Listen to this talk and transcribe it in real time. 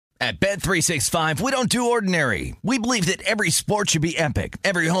At Bet365, we don't do ordinary. We believe that every sport should be epic.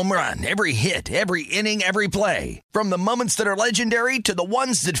 Every home run, every hit, every inning, every play. From the moments that are legendary to the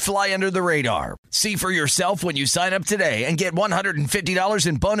ones that fly under the radar. See for yourself when you sign up today and get $150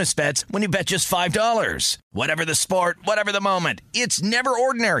 in bonus bets when you bet just $5. Whatever the sport, whatever the moment, it's never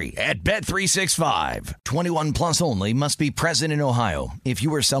ordinary at Bet365. 21 plus only. Must be present in Ohio. If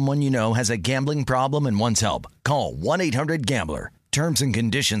you or someone you know has a gambling problem and wants help, call 1-800-GAMBLER. Terms and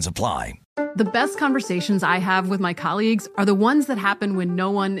conditions apply. The best conversations I have with my colleagues are the ones that happen when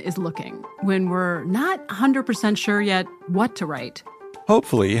no one is looking, when we're not 100% sure yet what to write.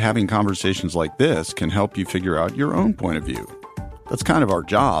 Hopefully, having conversations like this can help you figure out your own point of view. That's kind of our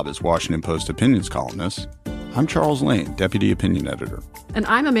job as Washington Post opinions columnists. I'm Charles Lane, Deputy Opinion Editor. And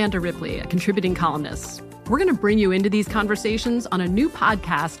I'm Amanda Ripley, a contributing columnist. We're going to bring you into these conversations on a new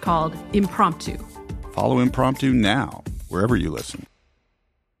podcast called Impromptu. Follow Impromptu now, wherever you listen.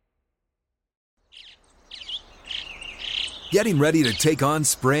 Getting ready to take on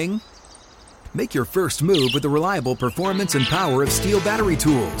spring? Make your first move with the reliable performance and power of Steel battery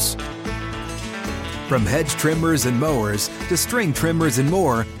tools. From hedge trimmers and mowers to string trimmers and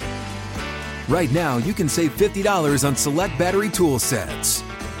more, right now you can save $50 on select battery tool sets.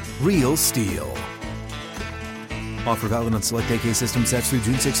 Real Steel. Offer valid on select AK system sets through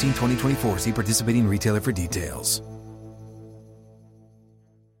June 16, 2024. See participating retailer for details.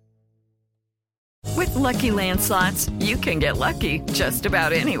 With Lucky Land Slots, you can get lucky just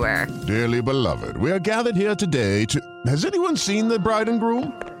about anywhere. Dearly beloved, we are gathered here today to... Has anyone seen the bride and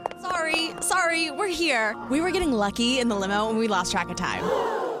groom? Sorry, we're here. We were getting lucky in the limo and we lost track of time.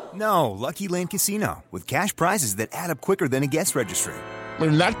 No, Lucky Land Casino, with cash prizes that add up quicker than a guest registry.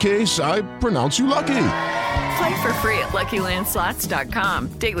 In that case, I pronounce you lucky. Play for free at LuckyLandSlots.com.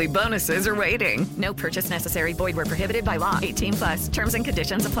 Daily bonuses are waiting. No purchase necessary. Void where prohibited by law. 18 plus. Terms and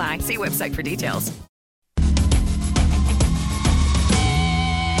conditions apply. See website for details.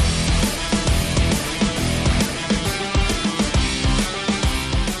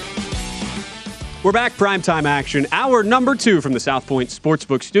 We're back, primetime action, hour number 2 from the South Point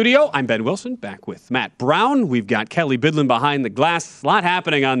Sportsbook studio. I'm Ben Wilson, back with Matt Brown. We've got Kelly Bidlin behind the glass. A lot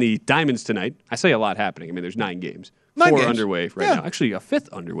happening on the Diamonds tonight. I say a lot happening. I mean, there's 9 games. 4 underway right now. Actually, a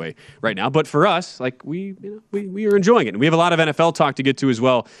 5th underway right now. But for us, like we are enjoying it. And we have a lot of NFL talk to get to as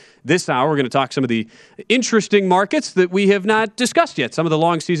well. This hour, we're going to talk some of the interesting markets that we have not discussed yet. Some of the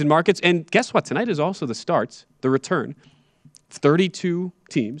long season markets. And guess what? Tonight is also the return. 32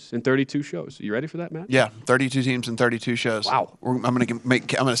 teams and 32 shows. Are you ready for that, Matt? Yeah, 32 teams and 32 shows. Wow. I'm going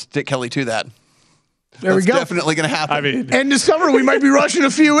to stick Kelly to that. There we go. Definitely going to happen. I mean, end of summer, we might be rushing a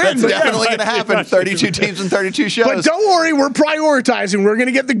few in. That's definitely going to happen. 32 teams and 32 shows. But don't worry, we're prioritizing. We're going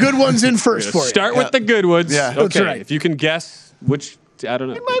to get the good ones in first for you. Start with the good ones. Yeah. Okay. That's right. If you can guess which, I don't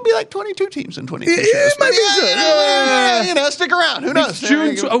know. It might be like 22 teams and 22 shows. It might be good. Stick around. Who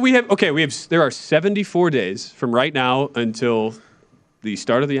knows? There are 74 days from right now until the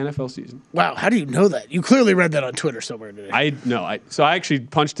start of the NFL season. Wow, how do you know that? You clearly read that on Twitter somewhere today. So I actually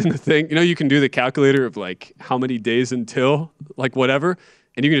punched in the thing. You know, you can do the calculator of like how many days until like whatever,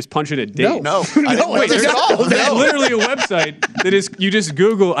 and you can just punch in a date. No, I didn't know this at all. There's literally a website that is, you just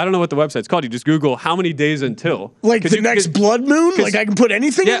Google, I don't know what the website's called. You just Google how many days until. Like the next blood moon? Like I can put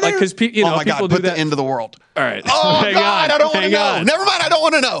anything in there? Yeah, like because people oh my God, do put that. the end of the world. All right. Oh, God, I don't want to know. on. Never mind, I don't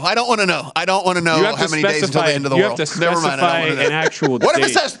want to know. I don't want to know how many days until the end of the world. You have to specify an actual date. What if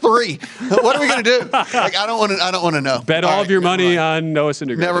it says 3? What are we going to do? Like, I don't want to know. Bet all of your money on Noah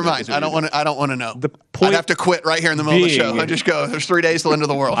Syndergaard. Never mind. I don't want to know. I'd have to quit right here in the middle of the show. I just go, there's 3 days till the end of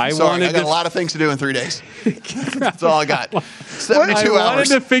the world. Sorry, I got a lot of things to do in 3 days. That's all I got. 72 hours. I wanted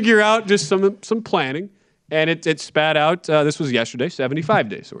to figure out just some planning. And it spat out, this was yesterday, 75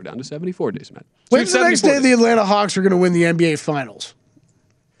 days. So we're down to 74 days, Matt. When's the next day the Atlanta Hawks are going to win the NBA Finals?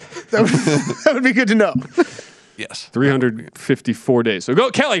 That would be good to know. Yes. 354 days.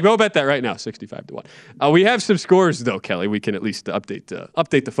 So Kelly, go bet that right now, 65-1. We have some scores, though, Kelly. We can at least update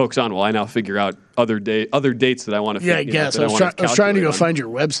the folks on while I now figure out other dates that I want to Yeah, I guess. I was trying to go find your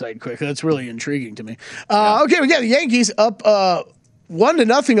website quick. That's really intriguing to me. Okay, we got the Yankees up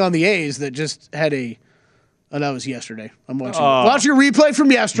 1-0 on the A's that just had a... Oh, that was yesterday. I'm watching a replay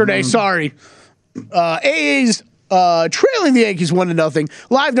from yesterday. Sorry. A's trailing the Yankees 1-0.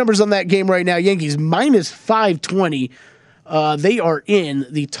 Live numbers on that game right now. Yankees minus 520. They are in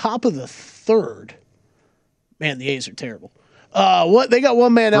the top of the 3rd. Man, the A's are terrible. They got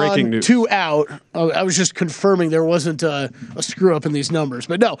 1 man on, 2 out. I was just confirming there wasn't a screw up in these numbers,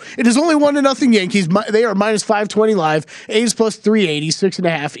 but no, it is only 1-0 Yankees. They are minus 520 live. A's plus 380.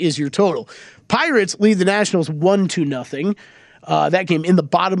 6.5 is your total. Pirates lead the Nationals 1-0. That game in the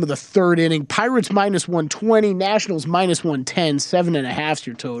bottom of the third inning. Pirates -120, Nationals -110, 7.5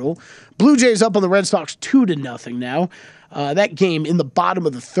 your total. Blue Jays up on the Red Sox 2-0 now. That game in the bottom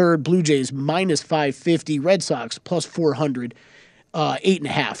of the third. Blue Jays -550, Red Sox +400.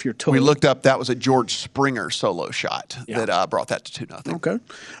 8.5 your total. We looked up, that was a George Springer solo shot that brought that to 2-0. Okay.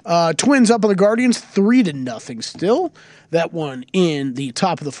 Twins up on the Guardians 3-0 still. That one in the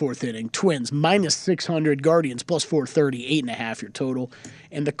top of the fourth inning. Twins -600, Guardians +430, 8.5 your total.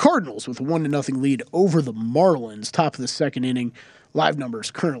 And the Cardinals with a 1-0 lead over the Marlins, top of the second inning. Live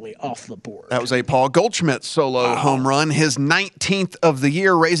numbers currently off the board. That was a Paul Goldschmidt solo home run, his 19th of the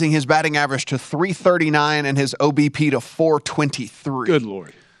year, raising his batting average to .339 and his OBP to .423. Good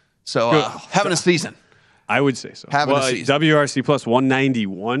Lord. So having a season. I would say so. Having a season. WRC plus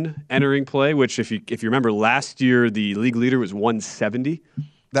 191 entering play, which if you remember last year, the league leader was 170.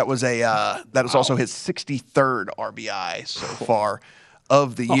 That was also his 63rd RBI so far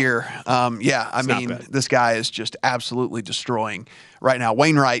of the year. I mean, this guy is just absolutely destroying right now.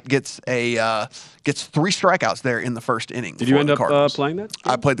 Wainwright gets 3 strikeouts there in the first inning. Did you end up playing that?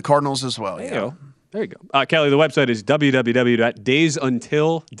 I played the Cardinals as well. There you go. Kelly, the website is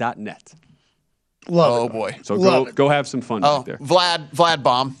www.daysuntil.net. Boy. So go have some fun right there. Vlad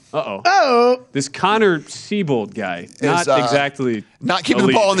bomb. Uh-oh. This Connor Siebold guy, not exactly not keeping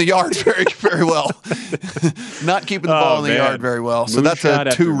the ball in the yard very, very well. Not keeping the ball in the yard very well. So that's a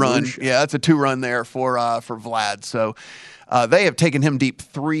 2-run. Yeah, that's a 2-run there for Vlad. So they have taken him deep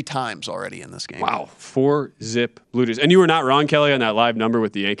 3 times already in this game. Wow, 4-zip Blue Jays. And you were not wrong, Kelly, on that live number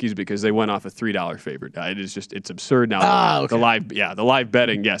with the Yankees because they went off a $3 favorite. It's absurd now. Okay. The live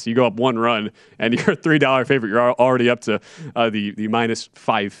betting. Yes, you go up 1 run and you're a $3 favorite. You're already up to the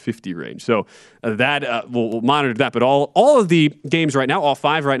 -550 range. So we'll monitor that. But all of the games right now, all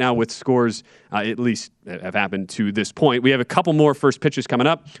 5 right now with scores at least have happened to this point. We have a couple more first pitches coming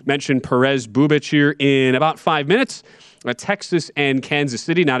up. Mentioned Perez Bubic here in about 5 minutes. Texas and Kansas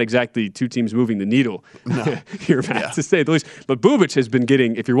City, not exactly 2 teams moving the needle here, Matt, to say the least. But Bubic has been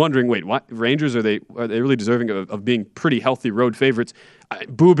getting, if you're wondering, wait, what? Rangers, are they really deserving of being pretty healthy road favorites?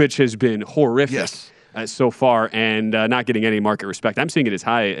 Bubic has been horrific so far and not getting any market respect. I'm seeing it as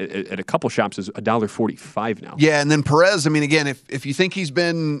high at a couple shops as $1.45 now. Yeah, and then Perez, I mean, again, if you think he's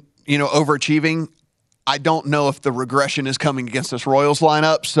been, overachieving, I don't know if the regression is coming against this Royals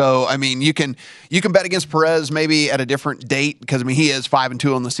lineup. So, I mean, you can bet against Perez maybe at a different date because, I mean, he is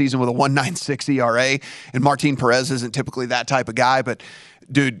 5-2 on the season with a 1.96 ERA, and Martin Perez isn't typically that type of guy. But,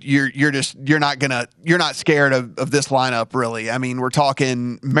 dude, you're not scared of this lineup really. I mean, we're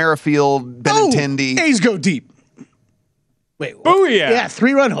talking Merrifield, Benintendi. A's go deep. Wait, what? Booyah! Yeah,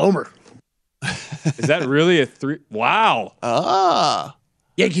 3-run homer. Is that really a 3? Wow.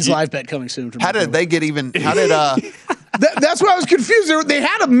 Yankees live bet coming soon. How did they get even? How did That's why I was confused. They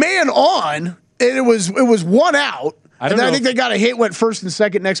had a man on, and it was 1 out. I think they got a hit, went first and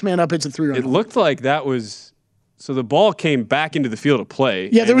second. Next man up, it's a 3-run. It looked like that was so. The ball came back into the field of play.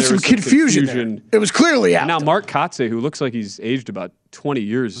 Yeah, there was some confusion. There. It was clearly out. And now Mark Kotze, who looks like he's aged about 20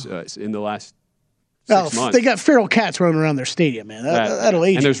 years in the last 6 months. They got feral cats running around their stadium, man. That'll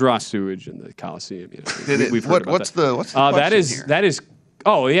age. And there's raw sewage in the Coliseum. We've heard about what's the question that is.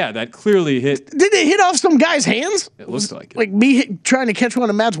 Oh, yeah, that clearly hit. Did they hit off some guy's hands? It looks like it. Like me trying to catch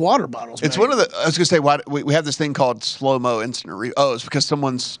one of Matt's water bottles. It's one of the, I was going to say, we have this thing called slow-mo instant review. Oh, it's because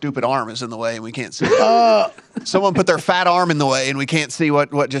someone's stupid arm is in the way and we can't see it. Someone put their fat arm in the way and we can't see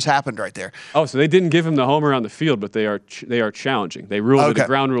what just happened right there. Oh, so they didn't give him the homer on the field, but they are challenging. They ruled it a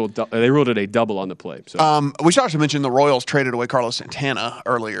ground rule. They ruled it a double on the play. So. We should also mention the Royals traded away Carlos Santana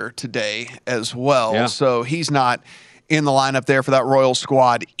earlier today as well. Yeah. So he's not in the lineup there for that Royals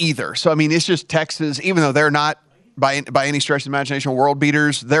squad either. So, I mean, it's just Texas, even though they're not by any stretch of the imagination world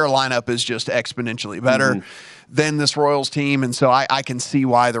beaters, their lineup is just exponentially better than this Royals team. And so I can see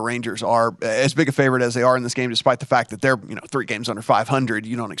why the Rangers are as big a favorite as they are in this game, despite the fact that they're 3 games under 500.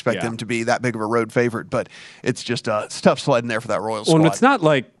 You don't expect them to be that big of a road favorite, but it's just it's tough sledding there for that Royals squad. Well, it's not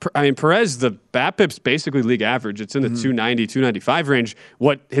like, Perez, the BABIP's basically league average. It's in the 290, 295 range.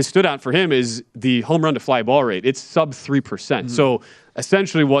 What has stood out for him is the home run to fly ball rate. It's sub 3%. So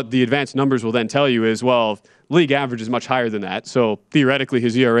essentially what the advanced numbers will then tell you is, well, league average is much higher than that. So theoretically,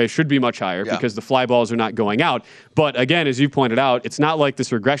 his ERA should be much higher because the fly balls are not going out. But again, as you pointed out, it's not like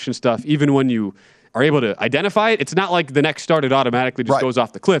this regression stuff, even when you are able to identify it, it's not like the next start it automatically just goes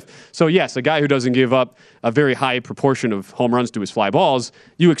off the cliff. So yes, a guy who doesn't give up a very high proportion of home runs to his fly balls,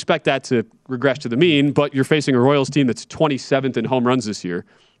 you expect that to regress to the mean, but you're facing a Royals team that's 27th in home runs this year.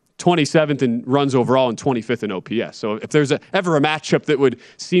 27th in runs overall and 25th in OPS. So if there's ever a matchup that would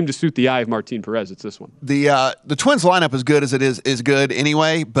seem to suit the eye of Martin Perez, it's this one. The Twins lineup, as good as it is good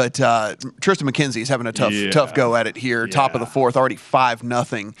anyway, but Tristan McKenzie is having a tough go at it here. Yeah. Top of the fourth, already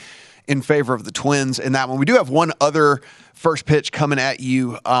 5-0 in favor of the Twins in that one. We do have one other first pitch coming at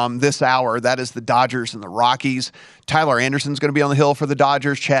you this hour. That is the Dodgers and the Rockies. Tyler Anderson's going to be on the hill for the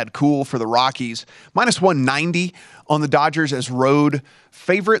Dodgers. Chad Kuhl for the Rockies. -190 on the Dodgers as road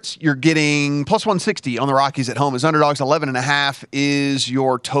favorites. You're getting +160 on the Rockies at home as underdogs. 11.5 is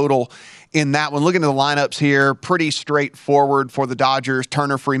your total in that one. Looking at the lineups here, pretty straightforward for the Dodgers.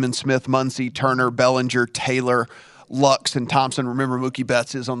 Turner, Freeman, Smith, Muncy, Turner, Bellinger, Taylor, Lux, and Thompson. Remember, Mookie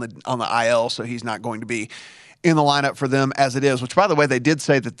Betts is on the IL, so he's not going to be in the lineup for them as it is, which, by the way, they did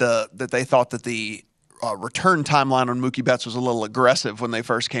say that they thought that the return timeline on Mookie Betts was a little aggressive when they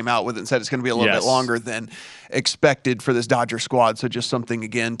first came out with it and said it's going to be a little bit longer than expected for this Dodger squad. So just something,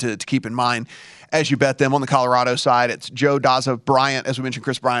 again, to keep in mind as you bet them. On the Colorado side, it's Joe Daza, Bryant, as we mentioned,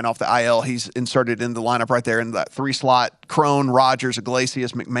 Chris Bryant off the IL. He's inserted in the lineup right there in that 3-slot. Crone, Rogers,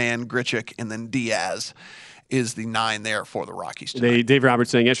 Iglesias, McMahon, Grichuk, and then Diaz is the 9 there for the Rockies tonight. Dave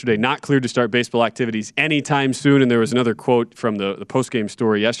Roberts saying yesterday, not cleared to start baseball activities anytime soon. And there was another quote from the post-game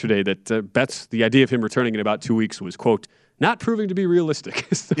story yesterday that Betts, the idea of him returning in about 2 weeks was, quote, not proving to be realistic.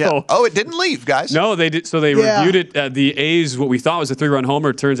 So, yeah. Oh, it didn't leave, guys. No, they did. So they reviewed it. The A's, what we thought was a 3-run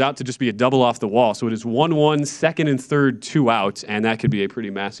homer, turns out to just be a double off the wall. So it is 1-1, second and third, 2 outs, and that could be a pretty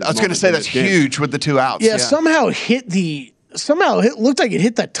massive. I was going to say that's huge with the 2 outs. Yeah, somehow it looked like it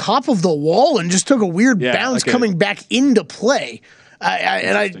hit the top of the wall and just took a weird bounce coming back into play.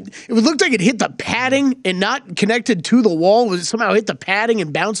 It looked like it hit the padding and not connected to the wall. It somehow hit the padding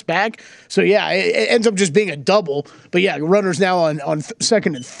and bounced back. So, yeah, it ends up just being a double. But, yeah, runners now on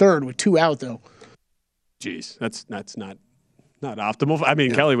second and third with 2 out, though. Jeez, that's not optimal. I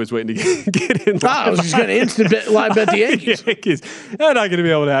mean, Kelly was waiting to get in. I was just going to live bet the Yankees. They're not going to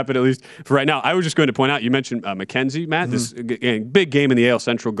be able to happen, at least for right now. I was just going to point out, you mentioned McKenzie, Matt. This big game in the AL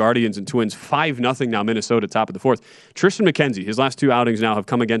Central, Guardians and Twins, 5-0 now, Minnesota, top of the fourth. Tristan McKenzie, his last 2 outings now have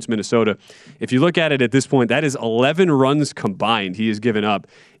come against Minnesota. If you look at it at this point, that is 11 runs combined he has given up.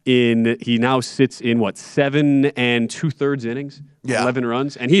 He now sits in 7 2/3 innings, 11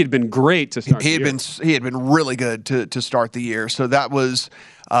 runs, and he had been great to start. He had been really good to start the year. So that was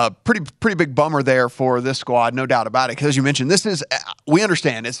a pretty big bummer there for this squad, no doubt about it. Because as you mentioned, we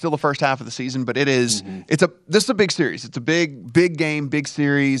understand it's still the first half of the season, but this is a big series. It's a big game, big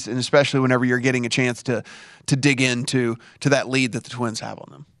series, and especially whenever you're getting a chance to dig into that lead that the Twins have on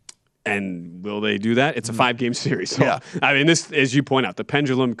them. And will they do that? It's a 5-game series. So, I mean, this, as you point out, the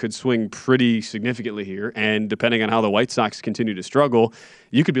pendulum could swing pretty significantly here. And depending on how the White Sox continue to struggle,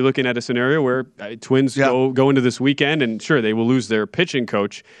 you could be looking at a scenario where Twins go into this weekend, and sure, they will lose their pitching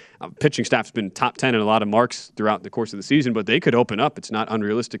coach. Pitching staff's been top 10 in a lot of marks throughout the course of the season, but they could open up. It's not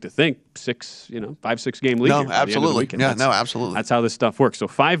unrealistic to think 5-6 game lead. No, absolutely. Absolutely. That's how this stuff works. So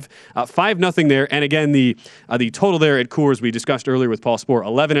 5-0 there, and again the total there at Coors we discussed earlier with Paul Spohr,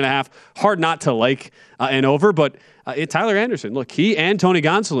 11.5. Hard not to like an over, but Tyler Anderson, look, he and Tony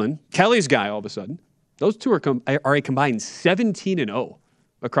Gonsolin, Kelly's guy, all of a sudden, those two are a combined 17-0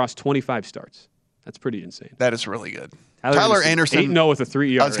 across 25 starts. That's pretty insane. That is really good. Tyler Anderson 8-0 with a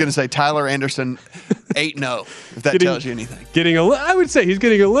 3 ERA. I was going to say Tyler Anderson 8-0. If that tells you anything. I would say he's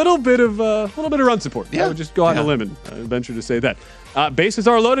getting a little bit of run support. Yeah. I would just go out on a limb and venture to say that. Bases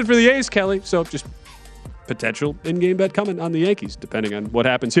are loaded for the A's, Kelly. So just potential in-game bet coming on the Yankees, depending on what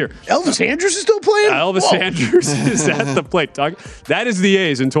happens here. Elvis Andrus is still playing? Elvis Andrus is at the plate. That is the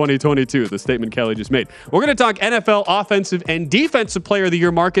A's in 2022, the statement Kelly just made. We're going to talk NFL offensive and defensive player of the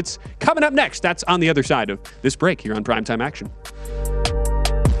year markets coming up next. That's on the other side of this break here on Primetime Action.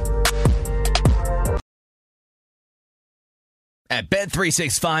 At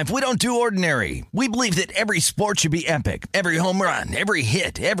Bet365, we don't do ordinary. We believe that every sport should be epic. Every home run, every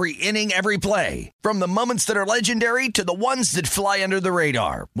hit, every inning, every play. From the moments that are legendary to the ones that fly under the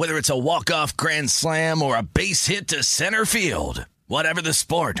radar. Whether it's a walk-off grand slam or a base hit to center field. Whatever the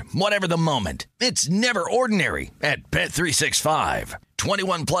sport, whatever the moment. It's never ordinary at Bet365.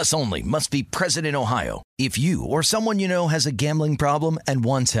 21 plus only. Must be present in Ohio. If you or someone you know has a gambling problem and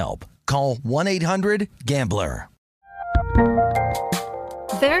wants help, call 1-800-GAMBLER.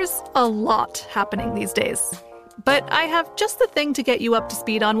 There's a lot happening these days, but I have just the thing to get you up to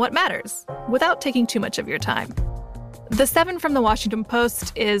speed on what matters without taking too much of your time. The 7 from the Washington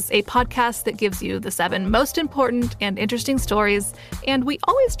Post is a podcast that gives you the 7 most important and interesting stories, and we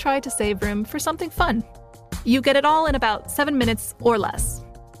always try to save room for something fun. You get it all in about 7 minutes or less.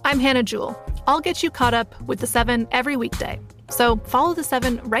 I'm Hannah Jewell. I'll get you caught up with the 7 every weekday. So follow the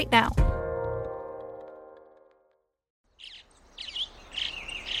 7 right now.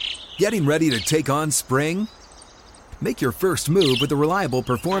 Getting ready to take on spring? Make your first move with the reliable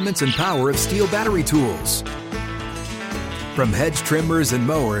performance and power of Steel battery tools. From hedge trimmers and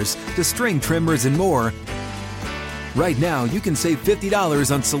mowers to string trimmers and more, right now you can save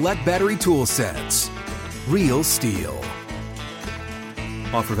 $50 on select battery tool sets. Real Steel.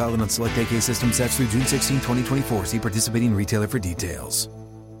 Offer valid on select AK system sets through June 16, 2024. See participating retailer for details.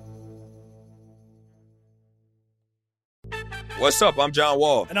 What's up? I'm John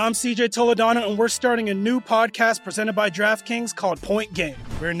Wall. And I'm CJ Toledano, and we're starting a new podcast presented by DraftKings called Point Game.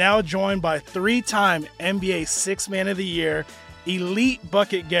 We're now joined by 3-time NBA Sixth Man of the Year, elite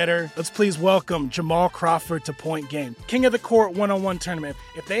bucket getter. Let's please welcome Jamal Crawford to Point Game. King of the Court one-on-one tournament.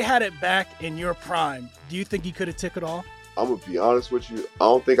 If they had it back in your prime, do you think you could have took it all? I'm going to be honest with you. I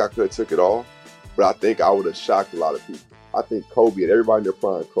don't think I could have took it all, but I think I would have shocked a lot of people. I think Kobe and everybody in their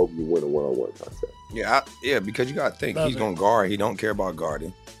prime, Kobe would win a one-on-one contest. Yeah, because you got to think, he's going to guard. He don't care about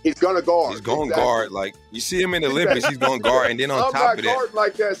guarding. He's going to guard. He's going to guard. Like, you see him in the Olympics, he's going to guard. And then on top of that.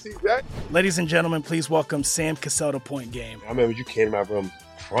 Like that, see that? Ladies and gentlemen, please welcome Sam Cassell to Point Game. I remember you came out from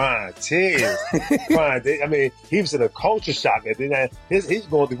prime 10. I mean, he was in a culture shock. And then he's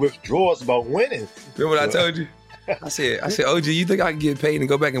going through withdrawals about winning. Remember what I told you? I said, OG, you think I can get paid and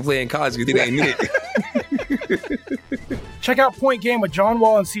go back and play in college because it ain't it? Check out Point Game with John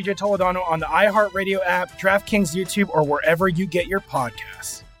Wall and CJ Toledano on the iHeartRadio app, DraftKings YouTube, or wherever you get your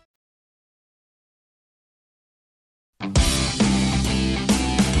podcasts.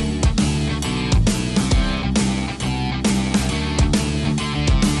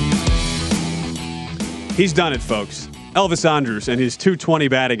 He's done it, folks. Elvis Andrus and his .220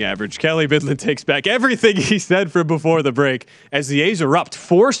 batting average. Kelly Bidlin takes back everything he said from before the break as the A's erupt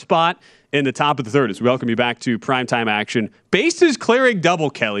 4 spot in the top of the third. As we welcome you back to primetime action. Bases clearing double,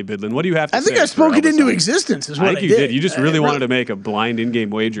 Kelly Bidlin. What do you have to say? I think I spoke it into existence is what I think you did. You just really wanted to make a blind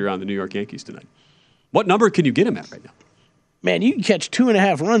in-game wager on the New York Yankees tonight. What number can you get him at right now? Man, you can catch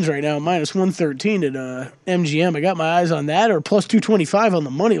 2.5 runs right now, minus 113 at MGM. I got my eyes on that, or plus 225 on the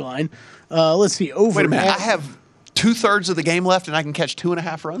money line. Let's see, over. Wait a minute, I have 2/3 of the game left, and I can catch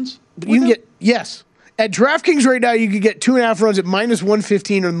 2.5 runs? You can get, yes. At DraftKings right now, you can get 2.5 runs at minus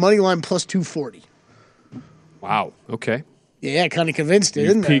 115 or the money line plus 240. Wow. Okay. Yeah, kind of convinced it.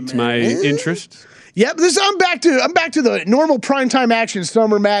 You piqued my interest. Yep. I'm back to the normal primetime action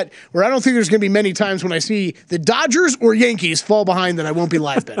summer, Matt, where I don't think there's going to be many times when I see the Dodgers or Yankees fall behind that I won't be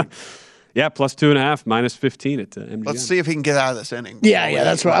live betting. Yeah, plus 2.5, minus 15 at MGM. Let's see if he can get out of this inning. Yeah,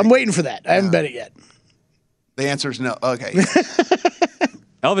 that's right. I'm waiting for that. I haven't bet it yet. The answer is no. Okay.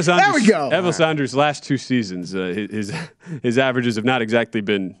 Elvis Andrus, there we go. Elvis Andrus' last 2 seasons, his averages have not exactly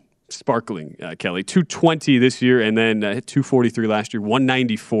been sparkling, Kelly. 220 this year, and then hit 243 last year,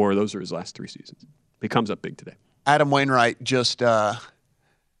 194. Those are his last 3 seasons. He comes up big today. Adam Wainwright just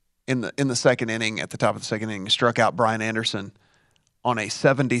in the second inning, at the top of the second inning, struck out Brian Anderson on a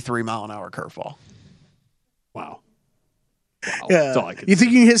 73-mile-an-hour curveball. Wow. Yeah. You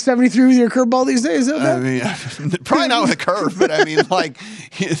think you can hit 73 with your curveball these days? I mean, probably not with a curve, but I mean, like,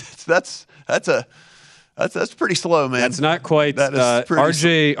 that's pretty slow, man. That's not quite.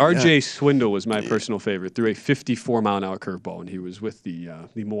 RJ Swindle was my personal favorite. Threw a 54-mile-an-hour curveball when he was with the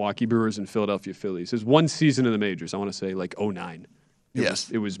Milwaukee Brewers and Philadelphia Phillies. His 1 season in the majors, I want to say like 2009.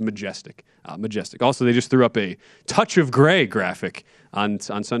 It was majestic. Also, they just threw up a touch of gray graphic on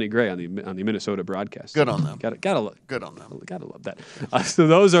Sonny Gray on the Minnesota broadcast. Good on them. Gotta love. Good on them. Gotta love that. So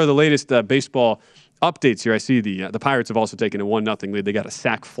those are the latest baseball updates here. I see the Pirates have also taken a 1-0 lead. They got a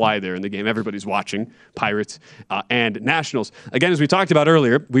sac fly there in the game. Everybody's watching. Pirates and Nationals. Again, as we talked about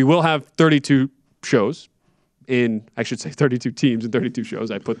earlier, we will have 32 shows. 32 teams and 32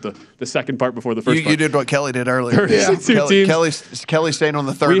 shows. I put the second part before the first part. You did what Kelly did earlier. Kelly stayed on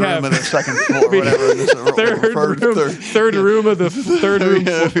the third room of the second floor, whatever. Third room of the third room.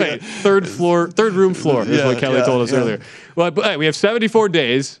 Third room floor is what Kelly told us earlier. Well, but we have 74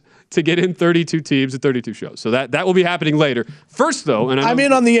 days to get in 32 teams and 32 shows. So that will be happening later. First, though, I'm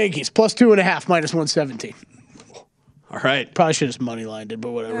in on the Yankees, plus 2.5, minus 117. All right. Probably should have money lined it,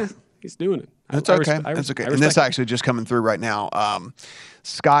 but whatever. He's doing it. That's okay. That's okay. And this actually just coming through right now.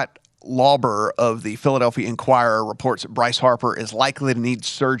 Scott Lauber of the Philadelphia Inquirer reports that Bryce Harper is likely to need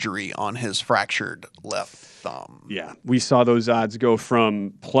surgery on his fractured left thumb. Yeah, we saw those odds go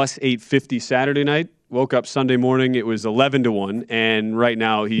from plus 850 Saturday night. Woke up Sunday morning, it was 11-1, and right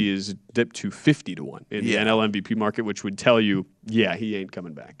now he is dipped to 50-1 in the NL MVP market, which would tell you, he ain't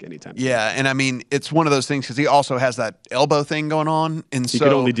coming back anytime soon. Yeah, and I mean, it's one of those things because he also has that elbow thing going on, and he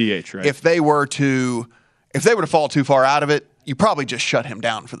could only DH, right? If they were to fall too far out of it, you probably just shut him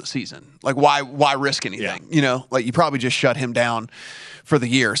down for the season. Like, why risk anything? You know, like you probably just shut him down for the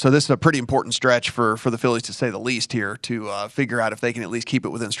year. So this is a pretty important stretch for the Phillies, to say the least, here, to figure out if they can at least keep it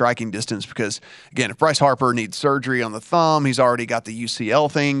within striking distance. Because again, if Bryce Harper needs surgery on the thumb, he's already got the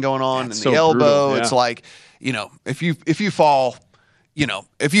UCL thing going on in the elbow. Brutal, It's like, you know, if you fall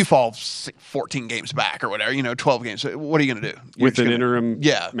 14 games back or whatever, 12 games, what are you going to do? With an interim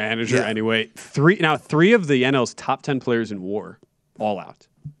manager anyway. Three of the NL's top 10 players in WAR, all out.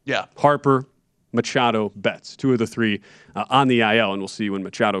 Yeah. Harper, Machado, Betts, 2 of the 3 on the IL, and we'll see when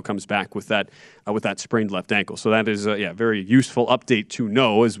Machado comes back with that sprained left ankle. So that is very useful update to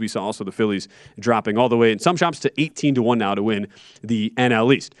know, as we saw also the Phillies dropping all the way in some shops to 18-1 now to win the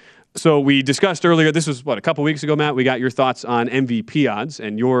NL East. So we discussed earlier, this was, a couple weeks ago, Matt, we got your thoughts on MVP odds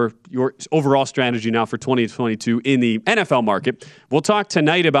and your overall strategy now for 2022 in the NFL market. We'll talk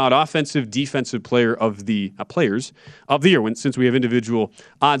tonight about offensive, defensive players of the year, since we have individual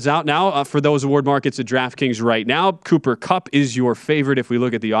odds out now for those award markets at DraftKings right now. Cooper Kupp is your favorite if we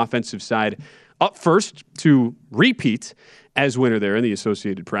look at the offensive side. Up first to repeat as winner there in the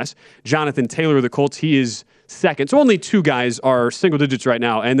Associated Press. Jonathan Taylor of the Colts, he is second. So only 2 guys are single digits right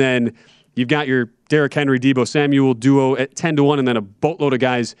now. And then you've got your Derrick Henry, Deebo Samuel duo at 10-1, and then a boatload of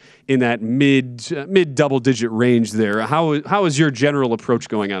guys in that mid double-digit range there. How is your general approach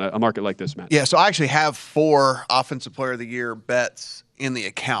going on a market like this, Matt? Yeah, so I actually have 4 Offensive Player of the Year bets in the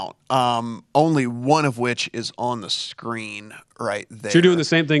account, only one of which is on the screen right there. So you're doing the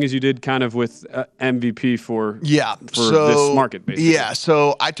same thing as you did kind of with MVP for this market, basically. Yeah,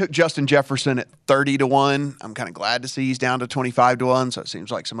 so I took Justin Jefferson at 30-1. I'm kind of glad to see he's down to 25-1, so it seems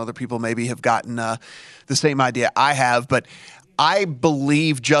like some other people maybe have gotten the same idea I have. But I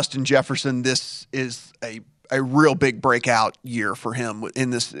believe Justin Jefferson, this is a real big breakout year for him in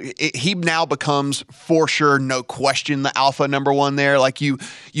this. He now becomes, for sure, no question, the alpha number 1 there. Like you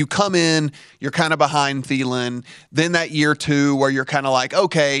come in, you're kind of behind Thielen. Then that year 2 where you're kind of like,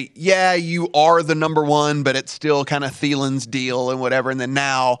 okay, yeah, you are the number 1, but it's still kind of Thielen's deal and whatever. And then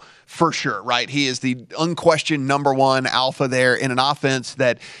now, for sure, right, he is the unquestioned number 1 alpha there in an offense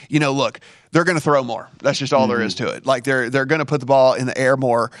that, look, they're going to throw more. That's just all there is to it. Like they're going to put the ball in the air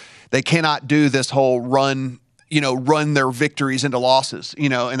more. They cannot do this whole run their victories into losses,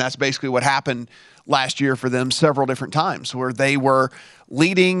 and that's basically what happened last year for them several different times, where they were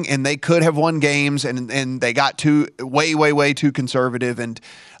leading and they could have won games and they got way too conservative. And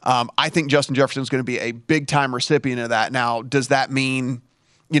I think Justin Jefferson is going to be a big time recipient of that. Now, does that mean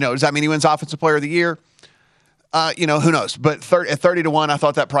he wins Offensive Player of the Year? Who knows? But at 30-1, I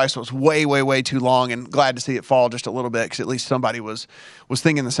thought that price was way too long, and glad to see it fall just a little bit, because at least somebody was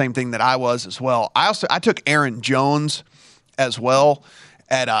thinking the same thing that I was as well. I took Aaron Jones as well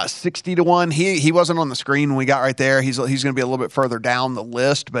at 60-1. He wasn't on the screen when we got right there. He's going to be a little bit further down the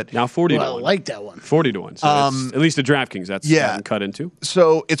list, but now 40-1. I like that one. 40-1. So it's, at least at DraftKings, that's cut into.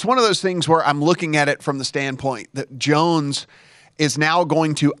 So it's one of those things where I'm looking at it from the standpoint that Jones is now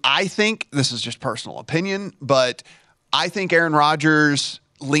going to, I think, this is just personal opinion, but I think Aaron Rodgers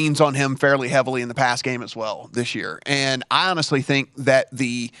leans on him fairly heavily in the pass game as well this year. And I honestly think that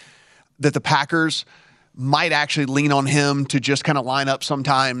the Packers might actually lean on him to just kind of line up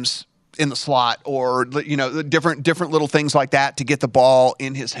sometimes in the slot, or different little things like that to get the ball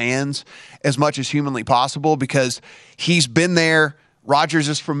in his hands as much as humanly possible, because he's been there. Rodgers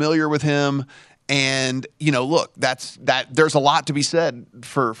is familiar with him. And, look, there's a lot to be said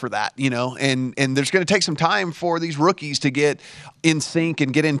for that, and there's going to take some time for these rookies to get in sync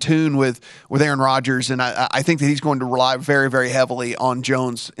and get in tune with Aaron Rodgers. And I think that he's going to rely very, very heavily on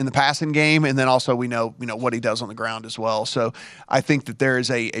Jones in the passing game. And then also we know what he does on the ground as well. So I think that there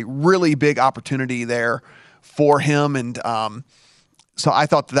is a really big opportunity there for him. And, so I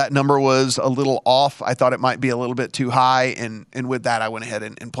thought that number was a little off. I thought it might be a little bit too high, and with that, I went ahead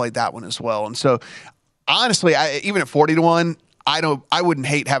and played that one as well. And so, honestly, even at 40-1, I wouldn't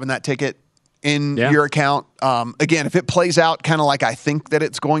hate having that ticket in your account. Again, if it plays out kind of like I think that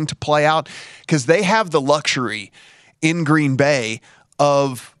it's going to play out, because they have the luxury in Green Bay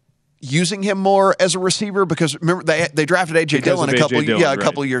of using him more as a receiver, because remember they drafted A.J. Dillon a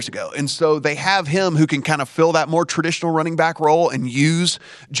couple years ago. And so they have him who can kind of fill that more traditional running back role and use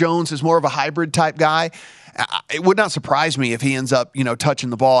Jones as more of a hybrid type guy. it would not surprise me if he ends up, touching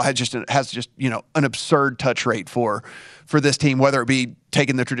the ball, has just an absurd touch rate for this team, whether it be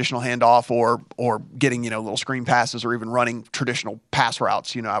taking the traditional handoff or getting, little screen passes or even running traditional pass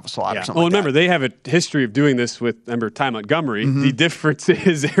routes, out of a slot or something. Well, remember, they have a history of doing this with, Ty Montgomery. Mm-hmm. The difference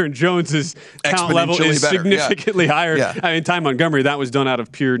is Aaron Jones's talent level is significantly higher. Yeah. I mean, Ty Montgomery, that was done out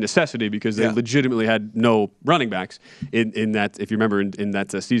of pure necessity because they legitimately had no running backs in that. If you remember in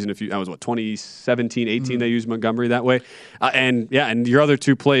that season, that was 2017, 18, they used Montgomery that way. And your other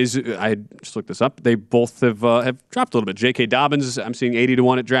two plays, I just looked this up. They both have dropped a little bit. J.K. Dobbins, I'm seeing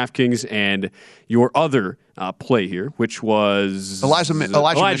 80-1 at DraftKings, and your other play here, which was Elijah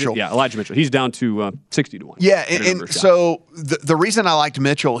Mitchell. Yeah, Elijah Mitchell. He's down to 60-1. Yeah, and so the reason I liked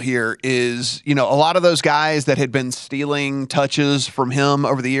Mitchell here is, a lot of those guys that had been stealing touches from him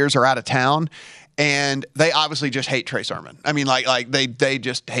over the years are out of town. And they obviously just hate Trey Sermon. I mean, they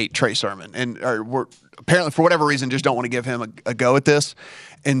just hate Trey Sermon, and we're apparently for whatever reason just don't want to give him a go at this.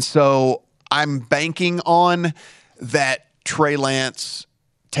 And so I'm banking on that Trey Lance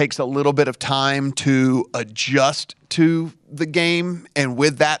takes a little bit of time to adjust to the game, and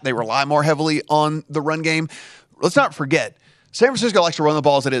with that, they rely more heavily on the run game. Let's not forget, San Francisco likes to run the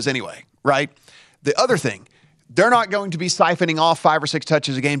ball as it is anyway, right? The other thing, they're not going to be siphoning off 5 or 6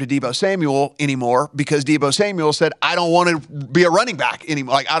 touches a game to Deebo Samuel anymore because Deebo Samuel said, I don't want to be a running back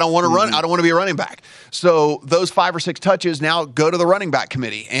anymore. I don't want to run. I don't want to be a running back. So those 5 or 6 touches now go to the running back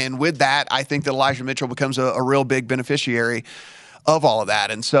committee. And with that, I think that Elijah Mitchell becomes a real big beneficiary of all of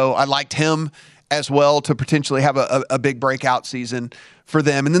that. And so I liked him as well to potentially have a big breakout season for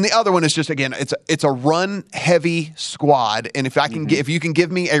them. And then the other one is just, again, it's a run-heavy squad. And if if you can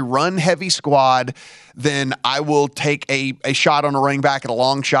give me a run-heavy squad, then I will take a shot on a running back and a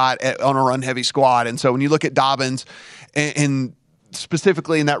long shot on a run-heavy squad. And so when you look at Dobbins and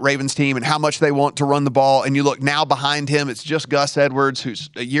specifically in that Ravens team and how much they want to run the ball, and you look now behind him, it's just Gus Edwards, who's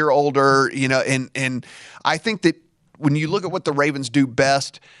a year older, and I think that when you look at what the Ravens do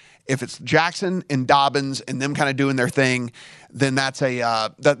best, if it's Jackson and Dobbins and them kind of doing their thing, then that's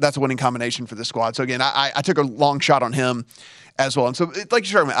a winning combination for this squad. So again, I took a long shot on him as well. And so, like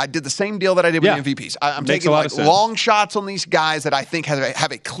you said, I did the same deal that I did with the MVPs. I'm taking long shots on these guys that I think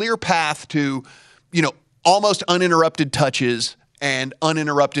have a clear path to, almost uninterrupted touches and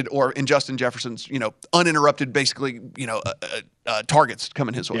uninterrupted, or in Justin Jefferson's, uninterrupted, basically, targets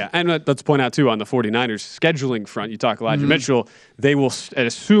coming his way. Yeah, and let's point out, too, on the 49ers scheduling front, you talk Elijah Mitchell, they will,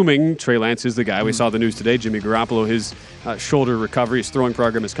 assuming Trey Lance is the guy, we saw the news today, Jimmy Garoppolo, his shoulder recovery, his throwing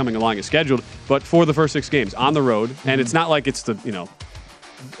program is coming along as scheduled, but for the first 6 games on the road, and it's not like it's the,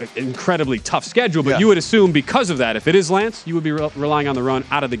 incredibly tough schedule, but you would assume because of that, if it is Lance, you would be relying on the run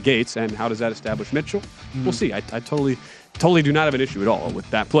out of the gates, and how does that establish Mitchell? We'll see. I totally do not have an issue at all with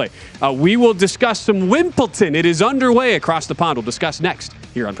that play. We will discuss some Wimbledon. It is underway across the pond. We'll discuss next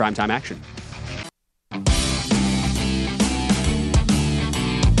here on Primetime Action.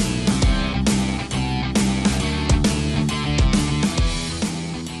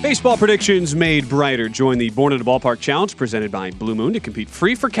 Baseball predictions made brighter. Join the Born at a Ballpark Challenge presented by Blue Moon to compete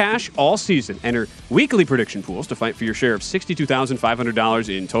free for cash all season. Enter weekly prediction pools to fight for your share of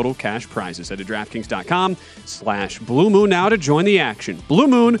 $62,500 in total cash prizes. Head to DraftKings.com/Blue Moon now to join the action. Blue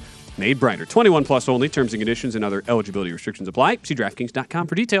Moon, made brighter. 21 plus only. Terms and conditions and other eligibility restrictions apply. See DraftKings.com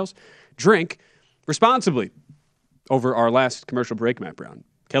for details. Drink responsibly. Over our last commercial break, Matt Brown,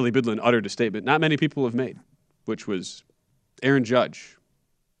 Kelly Bidlin uttered a statement not many people have made, which was Aaron Judge.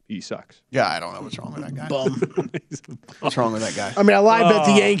 He sucks. Yeah, I don't know what's wrong with that guy. What's wrong with that guy? I mean, I live bet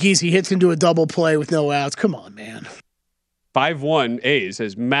the Yankees. He hits into a double play with no outs. Come on, man. 5-1 A's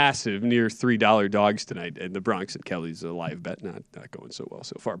has massive near $3 dogs tonight in the Bronx, and Kelly's a live bet. Not going so well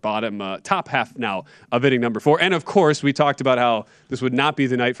so far. Top half now of inning number 4. And, of course, we talked about how this would not be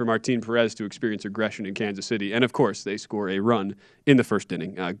the night for Martin Perez to experience aggression in Kansas City. And, of course, they score a run in the first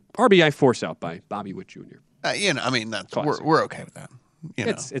inning. RBI force out by Bobby Witt Jr. We're okay with that.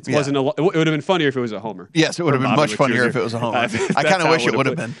 It wasn't it would have been funnier if it was a homer. Yes, it would have been much funnier if it was a homer. I kind of wish it would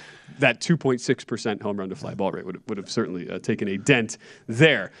have been. That 2.6% home run to fly ball rate would have certainly taken a dent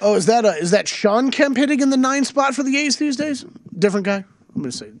there. Oh, is that Sean Kemp hitting in the 9 spot for the A's these days? Different guy? I'm going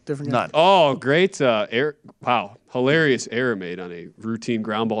to say different guy. Oh, great error. Wow. Hilarious error made on a routine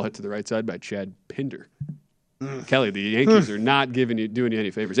ground ball hit to the right side by Chad Pinder. Kelly, the Yankees are not doing you any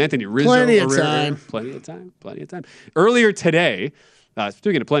favors. Anthony Rizzo. Plenty of time. Plenty of time. Earlier today,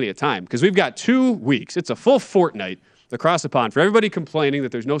 speaking of plenty of time, because we've got 2 weeks. It's a full fortnight across the pond. For everybody complaining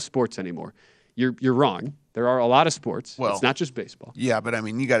that there's no sports anymore, you're wrong. There are a lot of sports. Well, it's not just baseball. Yeah, but I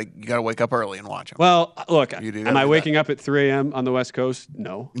mean, you gotta wake up early and watch them. Well, look, am I waking up at 3 a.m. on the West Coast?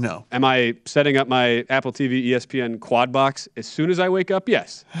 No. No. Am I setting up my Apple TV ESPN quad box as soon as I wake up?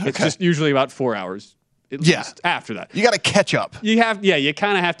 Yes. Okay. It's just usually about 4 hours. At least after that. You got to catch up. You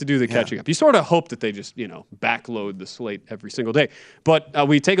kind of have to do the catching up. You sort of hope that they just, backload the slate every single day. But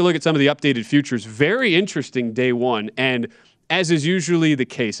we take a look at some of the updated futures. Very interesting day one. And as is usually the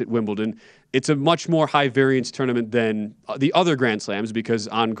case at Wimbledon, it's a much more high variance tournament than the other Grand Slams because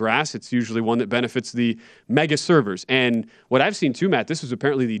on grass, it's usually one that benefits the mega servers. And what I've seen too, Matt, this was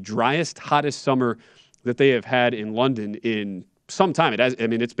apparently the driest, hottest summer that they have had in London in some time.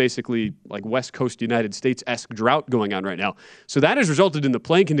 It's basically like West Coast United States-esque drought going on right now. So that has resulted in the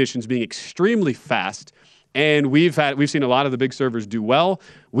playing conditions being extremely fast. And we've seen a lot of the big servers do well.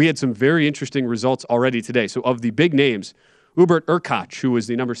 We had some very interesting results already today. So of the big names, Hubert Hurkacz, who was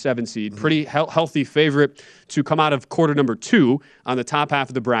the number 7 seed, pretty healthy favorite to come out of quarter number 2 on the top half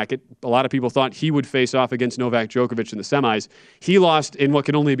of the bracket. A lot of people thought he would face off against Novak Djokovic in the semis. He lost in what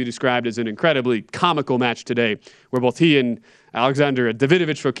can only be described as an incredibly comical match today, where both he and Alexander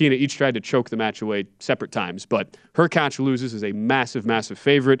Davidovich-Fokina each tried to choke the match away separate times. But Hurkacz loses as a massive, massive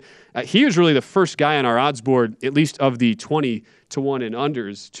favorite. He is really the first guy on our odds board, at least of the 20-1 and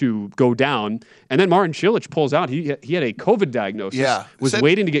unders, to go down. And then Martin Cilic pulls out. He had a COVID diagnosis. Yeah. Was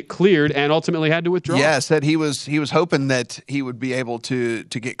waiting to get cleared and ultimately had to withdraw. Yeah, said he was hoping that he would be able to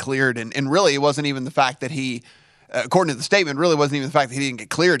get cleared. And really, it wasn't even the fact that he, according to the statement, really wasn't even the fact that he didn't get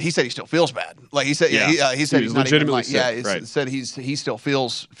cleared. He said he still feels bad. Like he said, he said he's not legitimately even sick. said he still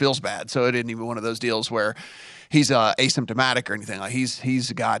feels bad. So it isn't even one of those deals where he's asymptomatic or anything. Like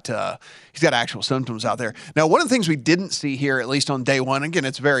he's got actual symptoms out there. Now, one of the things we didn't see here, at least on day one, again,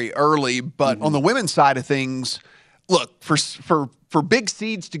 it's very early, but on the women's side of things, look, for big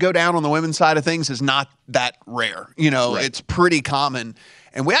seeds to go down on the women's side of things is not that rare. It's pretty common.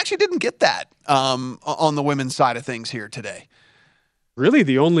 And we actually didn't get that on the women's side of things here today. Really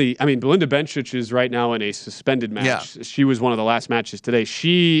Belinda Bencic is right now in a suspended match. Yeah. She was one of the last matches today.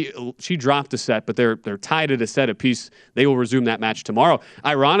 She dropped a set, but they're tied at a set apiece. They will resume that match tomorrow.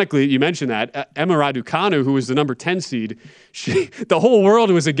 Ironically, you mentioned that, Emma Raducanu, who was the number 10 seed, the whole world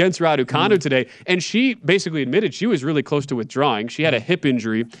was against Raducanu today, and she basically admitted she was really close to withdrawing. She had a hip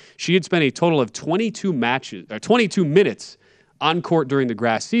injury. She had spent a total of 22 minutes on court during the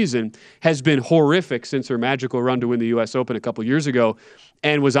grass season, has been horrific since her magical run to win the U.S. Open a couple years ago,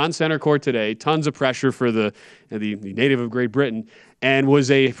 and was on center court today. Tons of pressure for the native of Great Britain, and was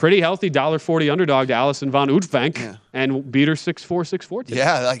a pretty healthy $1.40 underdog to Alison van Uytvanck, and beat her 6-4, 6-4 today.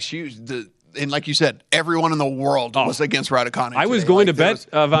 Yeah, like she was and like you said, everyone in the world was against Raducanu. I was going to bet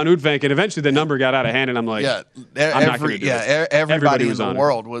van Uytvanck, and eventually the number got out of hand, and I'm like, everybody in the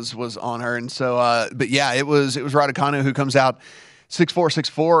world was on her, and so, but yeah, it was Raducanu who comes out 6-4,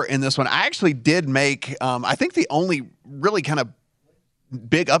 6-4 in this one. I actually did make, I think the only really kind of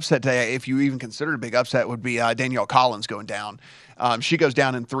big upset today, if you even consider it a big upset, would be Danielle Collins going down. She goes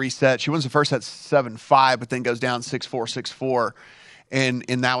down in 3 sets. She wins the first set 7-5, but then goes down 6-4, 6-4. In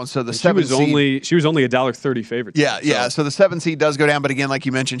that one, so the 7 seed, she was only $1.30 favorite. Yeah. So the 7 seed does go down, but again, like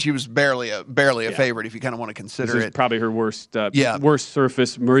you mentioned, she was barely a favorite if you kind of want to consider this it. Is probably her worst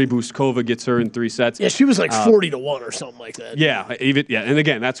surface. Marie Buskova gets her in 3 sets. Yeah, she was like 40-1 or something like that. And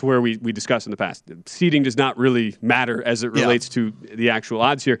again, that's where we discussed in the past. Seeding does not really matter as it relates to the actual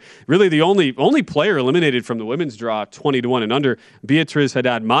odds here. Really, the only player eliminated from the women's draw 20-1 and under, Beatriz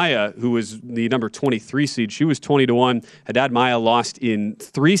Haddad Maia, who was the number 23 seed. She was 20-1. Haddad Maia lost in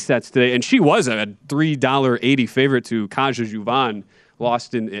 3 sets today, and she was a $3.80 favorite to Kaja Juvan,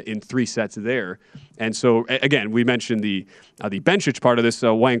 lost in 3 sets there. And so again, we mentioned the Bencic part of this.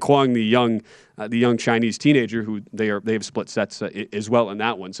 Wang Kuang, the young Chinese teenager, who they have split sets as well in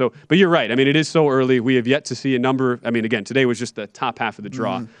that one. So, but you're right. It is so early. We have yet to see a number. Again, today was just the top half of the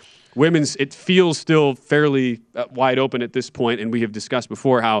draw. Women's, it feels still fairly wide open at this point, and we have discussed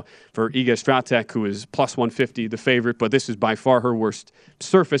before how for Iga Swiatek, who is plus 150, the favorite, but this is by far her worst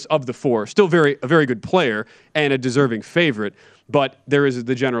surface of the 4. Still a very good player and a deserving favorite, but there is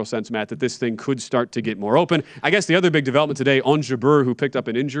the general sense, Matt, that this thing could start to get more open. I guess the other big development today, Ons Jabeur, who picked up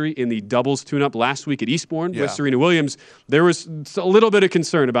an injury in the doubles tune-up last week at Eastbourne with Serena Williams, there was a little bit of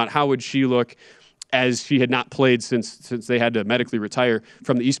concern about how would she look, as she had not played since they had to medically retire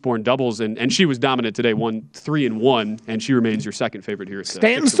from the Eastbourne doubles, and she was dominant today, won 3-1, and she remains your second favorite here.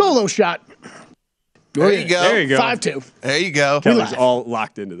 Stanton solo shot. There you go. 5-2. There you go. Kelly's all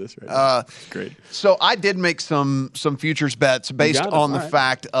locked into this right now. Great. So I did make some futures bets based on the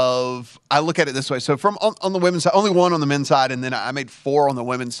fact of, I look at it this way. So from on the women's side, only 1 on the men's side, and then I made 4 on the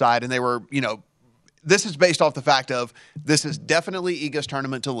women's side, and they were, this is based off the fact of this is definitely Iga's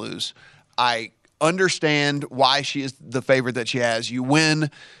tournament to lose. I understand why she is the favorite that she has. You win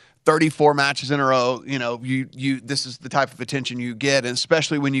 34 matches in a row. This is the type of attention you get, and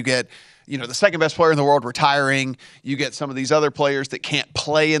especially when you get, the second best player in the world retiring. You get some of these other players that can't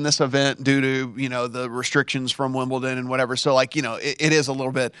play in this event due to, the restrictions from Wimbledon and whatever. So it is a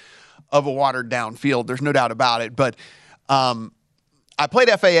little bit of a watered down field. There's no doubt about it. But I played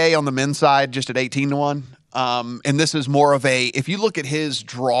FAA on the men's side just at 18-1. And this is more of if you look at his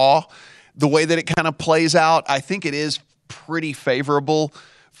draw, the way that it kind of plays out, I think it is pretty favorable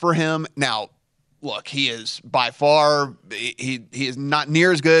for him. Now, look, he is by far, he is not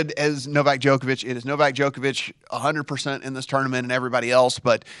near as good as Novak Djokovic. It is Novak Djokovic 100% in this tournament and everybody else.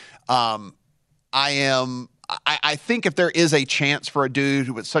 But I think if there is a chance for a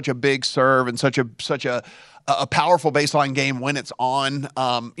dude with such a big serve and such a powerful baseline game when it's on, at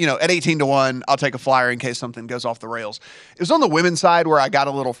 18-1, I'll take a flyer in case something goes off the rails. It was on the women's side where I got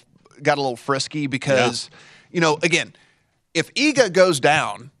a little frisky because, again, if Iga goes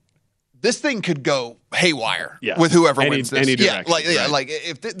down, this thing could go haywire with whoever wins this. Any direction,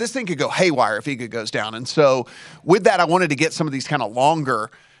 if this thing could go haywire if Iga goes down. And so with that, I wanted to get some of these kind of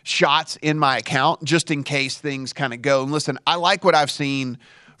longer shots in my account just in case things kind of go. And listen, I like what I've seen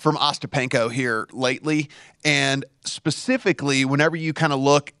from Ostapenko here lately. And specifically, whenever you kind of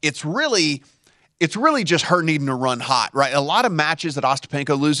look, it's really just her needing to run hot, right? A lot of matches that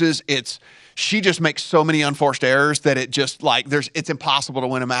Ostapenko loses, she just makes so many unforced errors that it just it's impossible to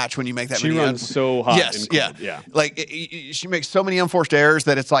win a match when you make that many. She runs so hot. Yes, yeah. She makes so many unforced errors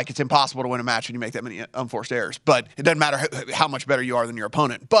that it's impossible to win a match when you make that many unforced errors. But it doesn't matter how much better you are than your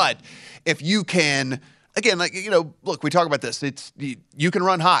opponent. But if you can. Again, look, we talk about this. You can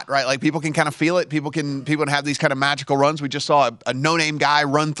run hot, right? Like people can kind of feel it. People can have these kind of magical runs. We just saw a no-name guy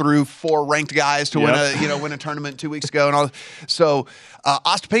run through 4 ranked guys to win a tournament 2 weeks ago and all. So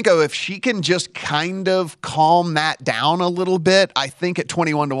Ostapenko, if she can just kind of calm that down a little bit, I think at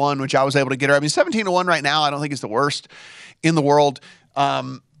 21-1, which I was able to get her. I mean, 17-1 right now, I don't think it's the worst in the world.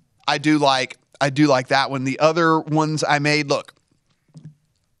 I do like that one. The other ones I made, look.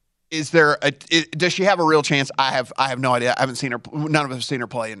 Does she have a real chance? I have no idea. I haven't seen her. None of us have seen her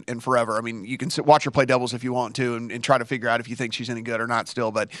play in forever. I mean, you can watch her play doubles if you want to and try to figure out if you think she's any good or not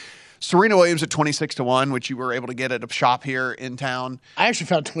still. But Serena Williams at 26-1, which you were able to get at a shop here in town. I actually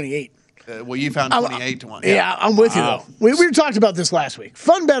found 28. Well, you found 28-1. Yeah, I'm with you though. We talked about this last week.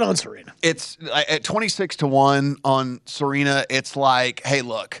 Fun bet on Serena. It's at 26-1 on Serena. It's like, hey,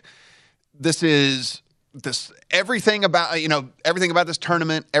 look, everything about this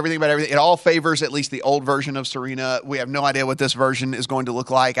tournament, everything, it all favors at least the old version of Serena. We have no idea what this version is going to look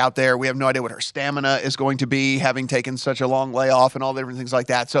like out there. We have no idea what her stamina is going to be, having taken such a long layoff and all the different things like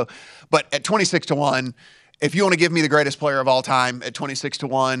that. So, but at 26-1, if you want to give me the greatest player of all time at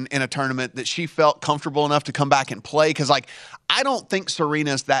 26-1 in a tournament that she felt comfortable enough to come back and play, because I don't think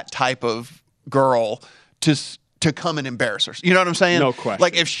Serena's that type of girl to come and embarrass her. You know what I'm saying? No question.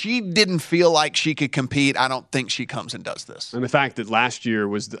 Like, if she didn't feel like she could compete, I don't think she comes and does this. And the fact that last year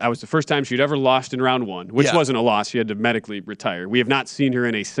was the first time she'd ever lost in round 1, which wasn't a loss. She had to medically retire. We have not seen her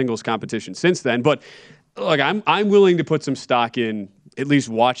in a singles competition since then. But, look, I'm willing to put some stock in at least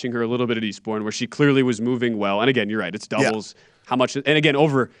watching her a little bit at Eastbourne, where she clearly was moving well. And, again, you're right. It's doubles. Yeah. How much – and, again,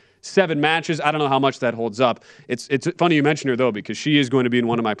 over – 7 matches. I don't know how much that holds up. It's funny you mention her, though, because she is going to be in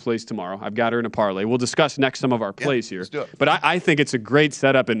one of my plays tomorrow. I've got her in a parlay. We'll discuss next some of our plays here. Let's do it. But I think it's a great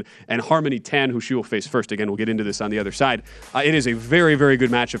setup. And Harmony Tan, who she will face first, again, we'll get into this on the other side. It is a very, very good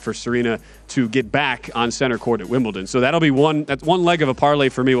matchup for Serena to get back on center court at Wimbledon. So that'll be that's one leg of a parlay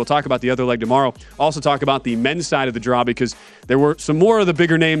for me. We'll talk about the other leg tomorrow. Also talk about the men's side of the draw, because there were some more of the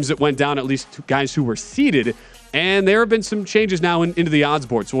bigger names that went down, at least guys who were seeded. And there have been some changes now into the odds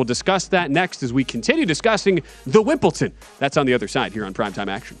board. So we'll discuss that next as we continue discussing the Wimbledon. That's on the other side here on Primetime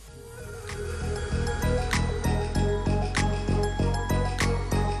Action.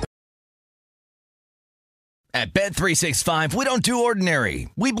 At Bet365, we don't do ordinary.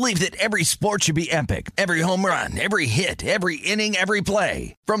 We believe that every sport should be epic. Every home run, every hit, every inning, every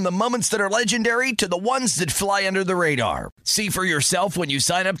play. From the moments that are legendary to the ones that fly under the radar. See for yourself when you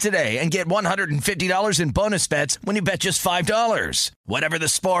sign up today and get $150 in bonus bets when you bet just $5. Whatever the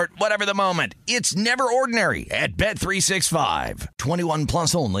sport, whatever the moment, it's never ordinary at Bet365. 21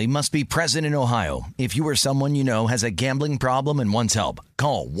 plus only. Must be present in Ohio. If you or someone you know has a gambling problem and wants help,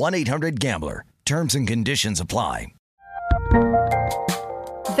 call 1-800-GAMBLER. Terms and conditions apply.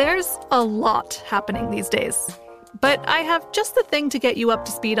 There's a lot happening these days, but I have just the thing to get you up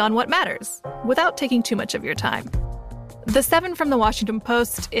to speed on what matters without taking too much of your time. The 7 from the Washington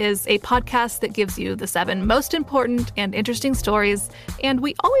Post is a podcast that gives you the 7 most important and interesting stories, and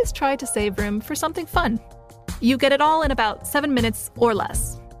we always try to save room for something fun. You get it all in about 7 minutes or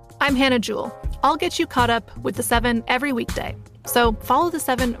less. I'm Hannah Jewell. I'll get you caught up with the 7 every weekday. So follow the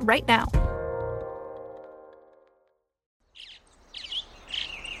 7 right now.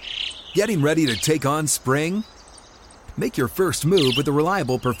 Getting ready to take on spring? Make your first move with the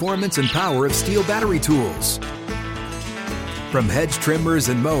reliable performance and power of Steel battery tools. From hedge trimmers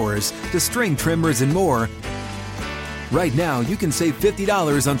and mowers to string trimmers and more, right now you can save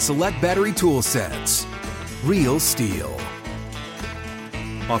 $50 on select battery tool sets. Real Steel.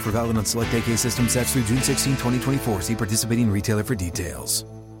 Offer valid on select AK system sets through June 16, 2024. See participating retailer for details.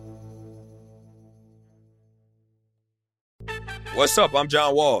 What's up? I'm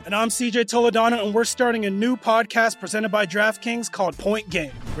John Wall. And I'm CJ Toledano, and we're starting a new podcast presented by DraftKings called Point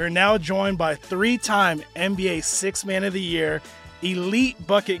Game. We're now joined by 3-time NBA Sixth Man of the Year, elite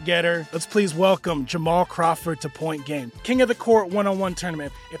bucket getter. Let's please welcome Jamal Crawford to Point Game. King of the Court one-on-one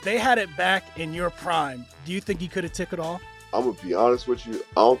tournament. If they had it back in your prime, do you think you could have took it all? I'm going to be honest with you.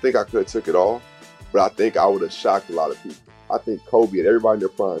 I don't think I could have took it all, but I think I would have shocked a lot of people. I think Kobe and everybody in their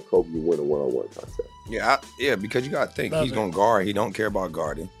prime, Kobe would win a one-on-one contest. Yeah, because you got to think. He's going to guard. He don't care about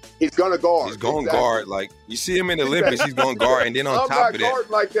guarding. He's going to guard. He's going to guard. Like, you see him in the Olympics, he's going to guard. And then on top of that. I'm not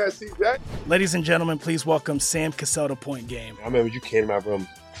guarding like that, CJ. Ladies and gentlemen, please welcome Sam Cassell to Point Game. I remember you came to my room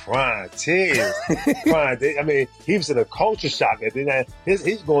crying, tears. Crying. I mean, he was in a culture shock. And then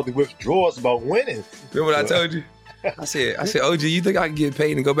he's going through withdrawals about winning. Remember what I told you? I said, OG, you think I can get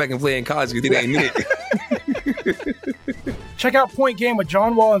paid and go back and play in college because it ain't it? Check out Point Game with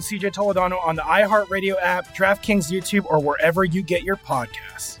John Wall and CJ Toledano on the iHeartRadio app, DraftKings YouTube, or wherever you get your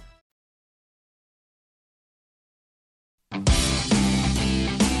podcasts.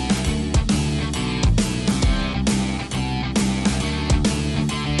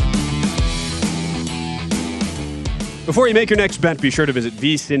 Before you make your next bet, be sure to visit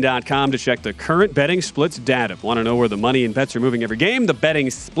vsin.com to check the current betting splits data. Want to know where the money and bets are moving every game? The betting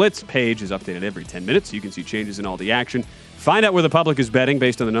splits page is updated every 10 minutes, so you can see changes in all the action. Find out where the public is betting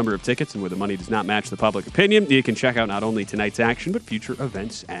based on the number of tickets and where the money does not match the public opinion. You can check out not only tonight's action, but future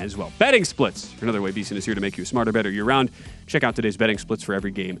events as well. Betting splits. Another way VSiN is here to make you a smarter, better year-round. Check out today's betting splits for every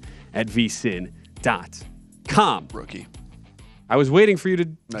game at vsin.com. Rookie. I was waiting for you to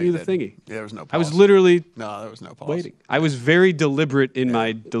do the thingy. Yeah, there was no pause. I was literally there was no pause. waiting. I was very deliberate in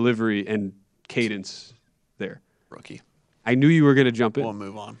my delivery and cadence there. Rookie. I knew you were going to jump in. We'll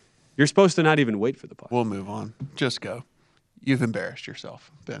move on. You're supposed to not even wait for the pause. We'll move on. Just go. You've embarrassed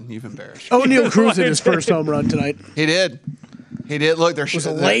yourself, Ben. You've embarrassed. O'Neal Cruz hit his first home run tonight. He did. Look, there's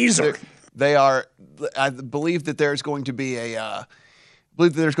a laser. They are. I believe that there's going to be a.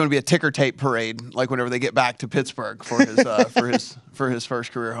 There's going to be a ticker tape parade, like whenever they get back to Pittsburgh for his for his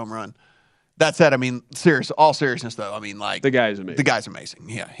first career home run. That said, I mean, all seriousness though, I mean, like the guy's amazing. The guy's amazing.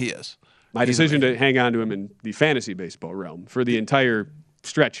 Yeah, he is. My decision to hang on to him in the fantasy baseball realm for the entire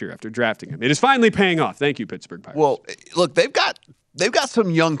stretch here after drafting him, it is finally paying off. Thank you, Pittsburgh Pirates. Well, look, they've got some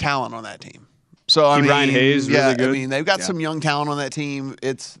young talent on that team. So I mean, Brian Hayes, really good. I mean, they've got some young talent on that team.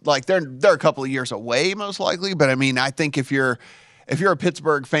 It's like they're a couple of years away, most likely. But I mean, I think if you're a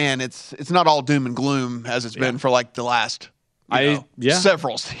Pittsburgh fan, it's not all doom and gloom as it's been for like the last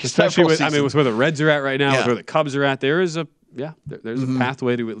several Especially seasons. with where the Reds are at right now, with where the Cubs are at, there is there's a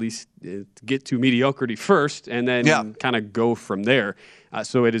pathway to at least get to mediocrity first and then kind of go from there.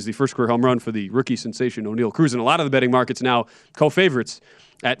 So it is the first career home run for the rookie sensation O'Neal Cruz. And a lot of the betting markets now co-favorites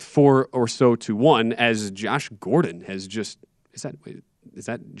at 4 or so to 1 as Josh Gordon has just – is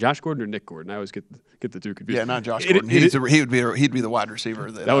that Josh Gordon or Nick Gordon? I always get the two confused. Yeah, not Josh Gordon. He'd be the wide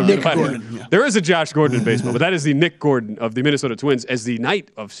receiver. That would be Nick Gordon. Yeah. There is a Josh Gordon in baseball, but that is the Nick Gordon of the Minnesota Twins as the night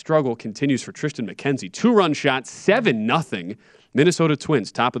of struggle continues for Tristan McKenzie. 2-run shot, 7-0. Minnesota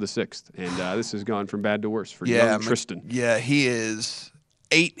Twins, top of the 6th. And this has gone from bad to worse for young Tristan. Yeah, he is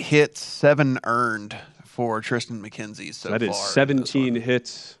 8 hits, 7 earned for Tristan McKenzie so far. That is 17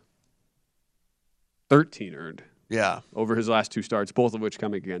 hits, 13 earned. Yeah, over his last 2 starts, both of which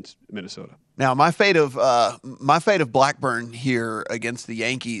coming against Minnesota. Now, my fate of Blackburn here against the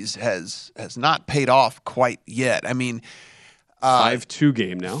Yankees has not paid off quite yet. I mean, 5-2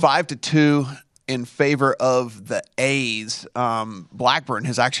 game now, 5-2 in favor of the A's. Blackburn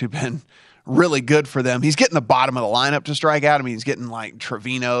has actually been really good for them. He's getting the bottom of the lineup to strike out. I mean, he's getting like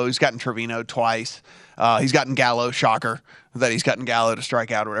Trevino. He's gotten Trevino twice. He's gotten Gallo, shocker that he's gotten Gallo to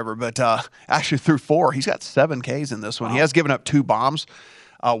strike out or whatever. But actually through 4, he's got 7 Ks in this one. Wow. He has given up 2 bombs,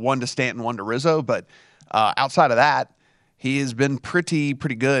 1 to Stanton, 1 to Rizzo. But outside of that, he has been pretty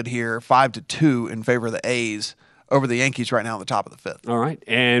good here, 5-2 in favor of the A's over the Yankees right now at the top of the fifth. All right.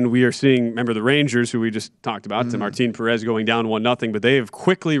 And we are seeing, remember the Rangers, who we just talked about, Martin Perez going down 1-0, but they have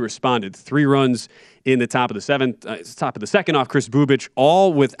quickly responded. 3 runs in the top of the top of the second off Chris Bubich,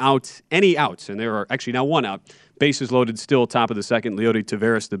 all without any outs. And there are actually now 1 out. Bases loaded still, top of the second. Leody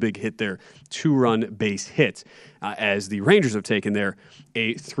Taveras, the big hit there, 2-run base hit, as the Rangers have taken there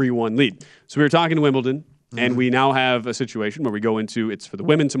a 3-1 lead. So we were talking to Wimbledon, and we now have a situation where we go into, it's for the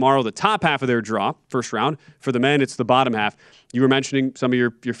women tomorrow, the top half of their draw, first round. For the men, it's the bottom half. You were mentioning some of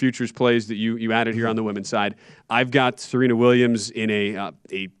your futures plays that you added here on the women's side. I've got Serena Williams in a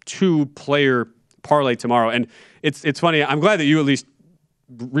 2-player parlay tomorrow. And it's funny, I'm glad that you at least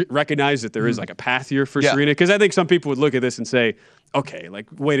recognize that there is like a path here for Serena, because I think some people would look at this and say, okay, like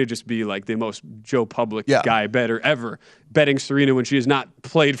way to just be like the most Joe Public guy better ever, betting Serena when she has not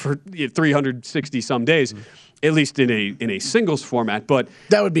played for 360 some days, at least in a singles format. But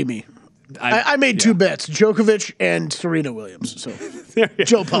that would be me. I made 2 bets, Djokovic and Serena Williams. So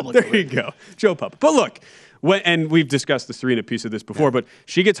Joe Public. There you go, Joe Public. But look, and we've discussed the Serena piece of this before, but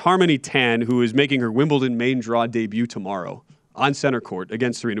she gets Harmony Tan, who is making her Wimbledon main draw debut tomorrow on center court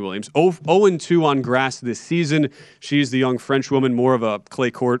against Serena Williams. 0-2 on grass this season. She's the young French woman, more of a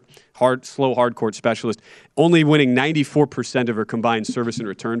clay court, slow hard court specialist, only winning 94% of her combined service and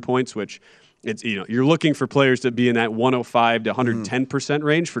return points, which it's, you're looking for players to be in that 105 to 110%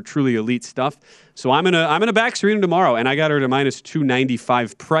 range for truly elite stuff. So I'm gonna back Serena tomorrow, and I got her at a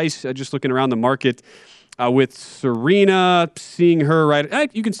 -295 price. Just looking around the market. With Serena, seeing her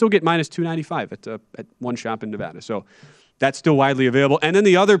you can still get -295 at one shop in Nevada. So that's still widely available. And then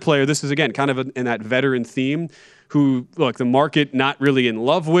the other player, this is, again, kind of in that veteran theme, who, look, the market not really in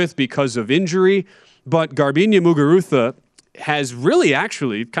love with because of injury, but Garbiñe Muguruza has really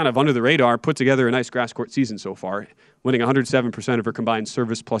actually, kind of under the radar, put together a nice grass court season so far, winning 107% of her combined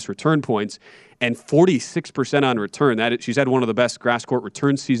service plus return points and 46% on return. She's had one of the best grass court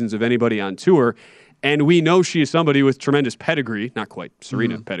return seasons of anybody on tour. And we know she is somebody with tremendous pedigree, not quite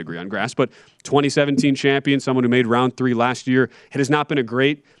Serena pedigree on grass, but 2017 champion, someone who made round 3 last year. It has not been a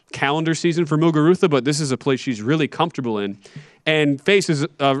great calendar season for Muguruza, but this is a place she's really comfortable in, and faces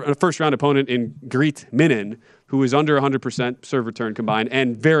a first-round opponent in Greet Minen, who is under 100% serve return combined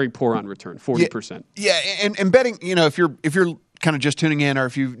and very poor on return, 40%. Yeah, and betting, if you're kind of just tuning in, or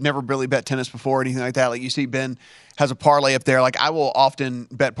if you've never really bet tennis before or anything like that, like you see Ben has a parlay up there. Like I will often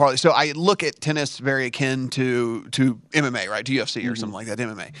bet parlay. So I look at tennis very akin to MMA, right? To UFC or something like that,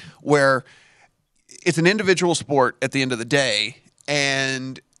 MMA, where it's an individual sport at the end of the day,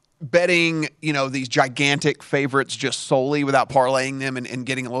 and betting, these gigantic favorites just solely without parlaying them and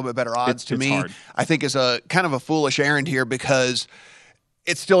getting a little bit better odds to me, hard. I think is a kind of a foolish errand here, because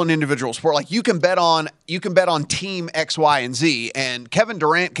it's still an individual sport. Like you can bet on team X, Y, and Z, and Kevin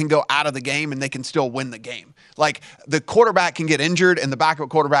Durant can go out of the game and they can still win the game. Like the quarterback can get injured and the backup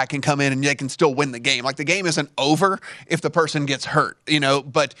quarterback can come in and they can still win the game. Like the game isn't over if the person gets hurt,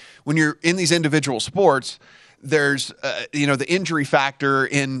 but when you're in these individual sports, there's, the injury factor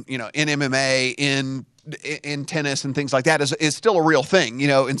in MMA, in tennis and things like that is still a real thing,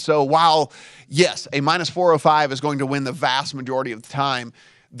 and so while, yes, a -405 is going to win the vast majority of the time,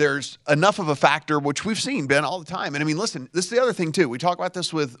 there's enough of a factor, which we've seen, Ben, all the time. And I mean, listen, this is the other thing too. We talk about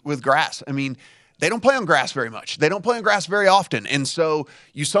this with grass. I mean, they don't play on grass very much. They don't play on grass very often. And so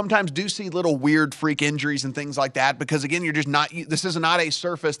you sometimes do see little weird freak injuries and things like that, because again, this is not a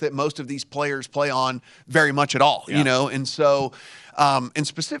surface that most of these players play on very much at all, And so, and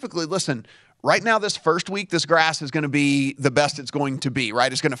specifically, listen, right now, this first week, this grass is going to be the best it's going to be,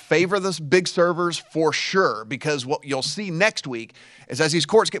 right? It's going to favor the big servers for sure, because what you'll see next week is as these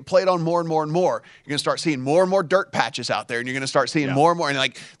courts get played on more and more and more, you're going to start seeing more and more dirt patches out there, and you're going to start seeing more and more. And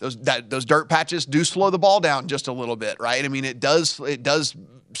like those dirt patches do slow the ball down just a little bit, right? I mean, it does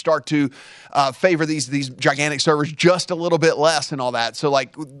start to favor these gigantic servers just a little bit less and all that. So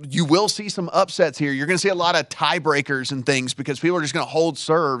like you will see some upsets here. You're going to see a lot of tiebreakers and things, because people are just going to hold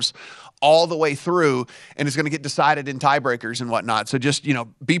serves all the way through, and it's going to get decided in tiebreakers and whatnot. So just,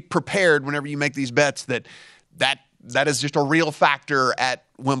 be prepared whenever you make these bets that is just a real factor at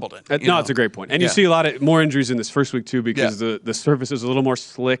Wimbledon. No, it's a great point. And you see a lot of more injuries in this first week too, because the surface is a little more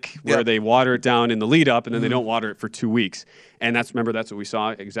slick, where they water it down in the lead up and then they don't water it for 2 weeks. And that's what we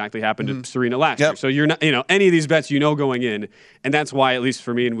saw exactly happen to Serena last year. So you're not, any of these bets, going in, and that's why, at least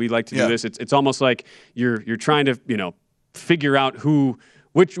for me, and we like to do this, it's almost like you're trying to, figure out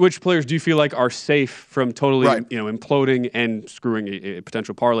Which players do you feel like are safe from totally Right. imploding and screwing a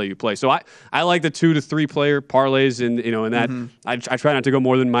potential parlay you play? So I like the 2 to 3 player parlays in that I try not to go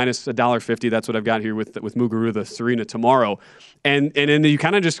more than minus $1.50. That's what I've got here with Muguruza, Serena tomorrow, and then you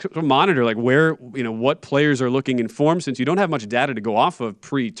kind of just monitor like where what players are looking in form, since you don't have much data to go off of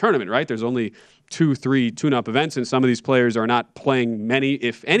pre-tournament, right? There's only 2-3 tune-up events, and some of these players are not playing many,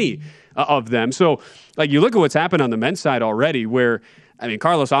 if any, of them. So like you look at what's happened on the men's side already, where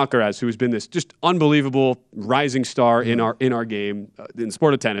Carlos Alcaraz, who has been this just unbelievable rising star in our game, in the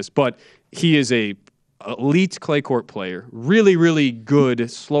sport of tennis, but he is a elite clay court player, really, really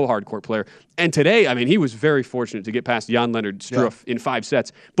good slow hard court player. And today, he was very fortunate to get past Jan-Lennard Struff in 5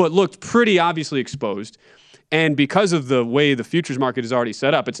 sets, but looked pretty obviously exposed. And because of the way the futures market is already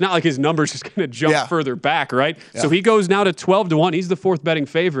set up, it's not like his numbers is going to jump further back, right? Yeah. So he goes now to 12-1. He's the 4th betting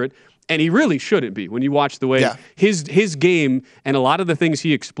favorite. And he really shouldn't be when you watch the way his game and a lot of the things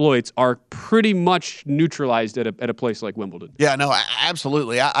he exploits are pretty much neutralized at a place like Wimbledon. Yeah, no,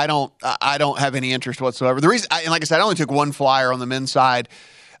 absolutely. I don't have any interest whatsoever. The reason, and like I said, I only took one flyer on the men's side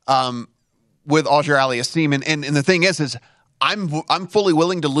with Auger-Aliassime, and the thing is I'm fully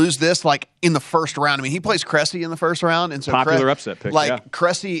willing to lose this like in the first round. He plays Cressy in the first round, and so popular upset pick.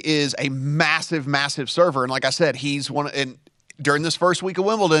 Cressy is a massive, massive server, and like I said, he's one. And during this first week of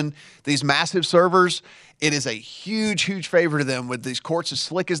Wimbledon, these massive servers, it is a huge, huge favor to them with these courts as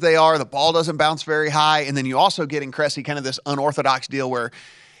slick as they are. The ball doesn't bounce very high. And then you also get in Cressy kind of this unorthodox deal where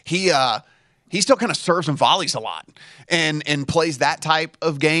he still kind of serves and volleys a lot and plays that type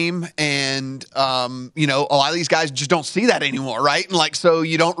of game. And, a lot of these guys just don't see that anymore, right? And so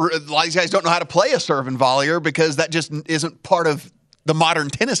a lot of these guys don't know how to play a serve and volleyer because that just isn't part of the modern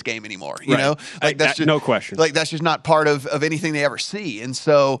tennis game anymore, you know? That's just, no question. That's just not part of anything they ever see. And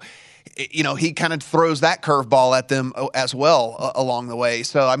so, he kind of throws that curveball at them as well along the way.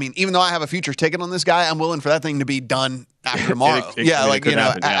 So, even though I have a future ticket on this guy, I'm willing for that thing to be done after tomorrow.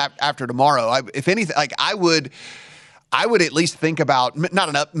 After tomorrow. If anything, I would at least think about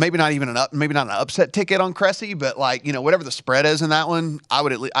maybe not an upset ticket on Cressy, but whatever the spread is in that one,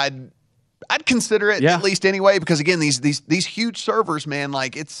 I'd consider it at least anyway, because again, these huge servers, man,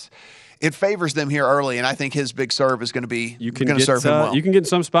 it favors them here early, and I think his big serve is going to serve him well. You can get in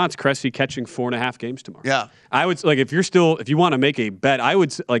some spots Cressy catching 4.5 games tomorrow. Yeah, I would if you want to make a bet, I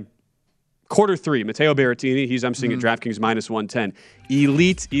would quarter 3, Matteo Berrettini. I'm seeing at DraftKings -110.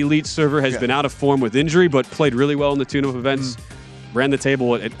 Elite server, has been out of form with injury, but played really well in the tune-up events. Ran the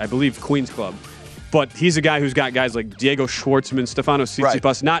table at I believe Queen's Club. But he's a guy who's got guys like Diego Schwartzman, Stefano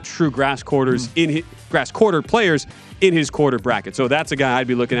Tsitsipas, not true grass quarter players in his quarter bracket. So that's a guy I'd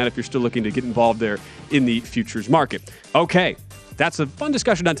be looking at if you're still looking to get involved there in the futures market. Okay, that's a fun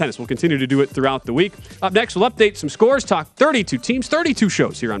discussion on tennis. We'll continue to do it throughout the week. Up next, we'll update some scores, talk 32 teams, 32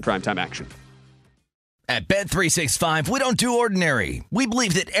 shows here on Primetime Action. At Bet365, we don't do ordinary. We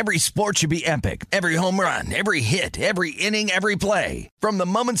believe that every sport should be epic. Every home run, every hit, every inning, every play. From the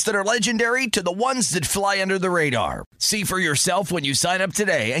moments that are legendary to the ones that fly under the radar. See for yourself when you sign up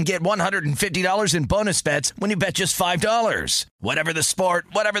today and get $150 in bonus bets when you bet just $5. Whatever the sport,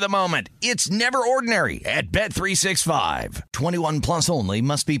 whatever the moment, it's never ordinary at Bet365. 21 plus only.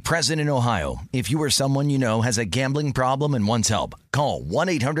 Must be present in Ohio. If you or someone you know has a gambling problem and wants help, call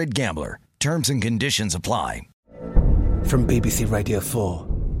 1-800-GAMBLER. Terms and conditions apply. From BBC Radio 4,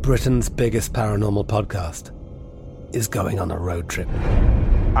 Britain's biggest paranormal podcast is going on a road trip.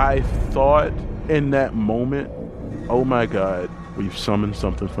 I thought in that moment, oh my God, we've summoned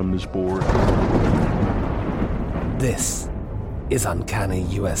something from this board. This is Uncanny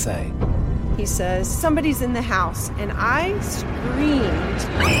USA. He says, somebody's in the house, and I screamed.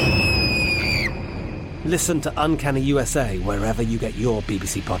 Listen to Uncanny USA wherever you get your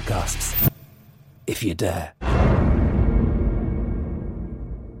BBC podcasts, if you dare.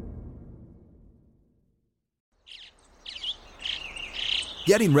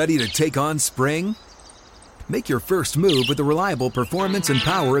 Getting ready to take on spring? Make your first move with the reliable performance and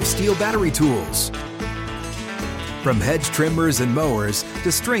power of Steel battery tools. From hedge trimmers and mowers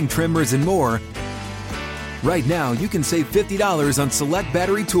to string trimmers and more, right now you can save $50 on select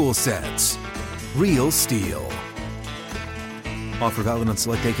battery tool sets. Real Steel. Offer valid on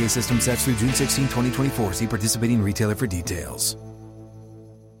select AK system sets through June 16, 2024. See participating retailer for details.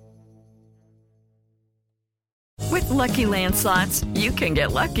 With Lucky Land Slots, you can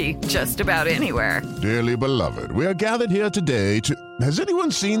get lucky just about anywhere. Dearly beloved, we are gathered here today to... Has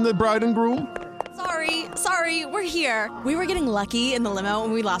anyone seen the bride and groom? Sorry, we're here. We were getting lucky in the limo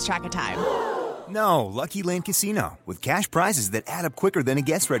and we lost track of time. No, Lucky Land Casino, with cash prizes that add up quicker than a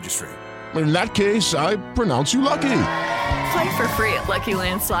guest registry. In that case, I pronounce you lucky. Play for free at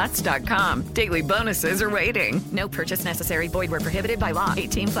LuckyLandSlots.com. Daily bonuses are waiting. No purchase necessary. Void where prohibited by law.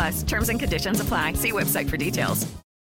 18+. Terms and conditions apply. See website for details.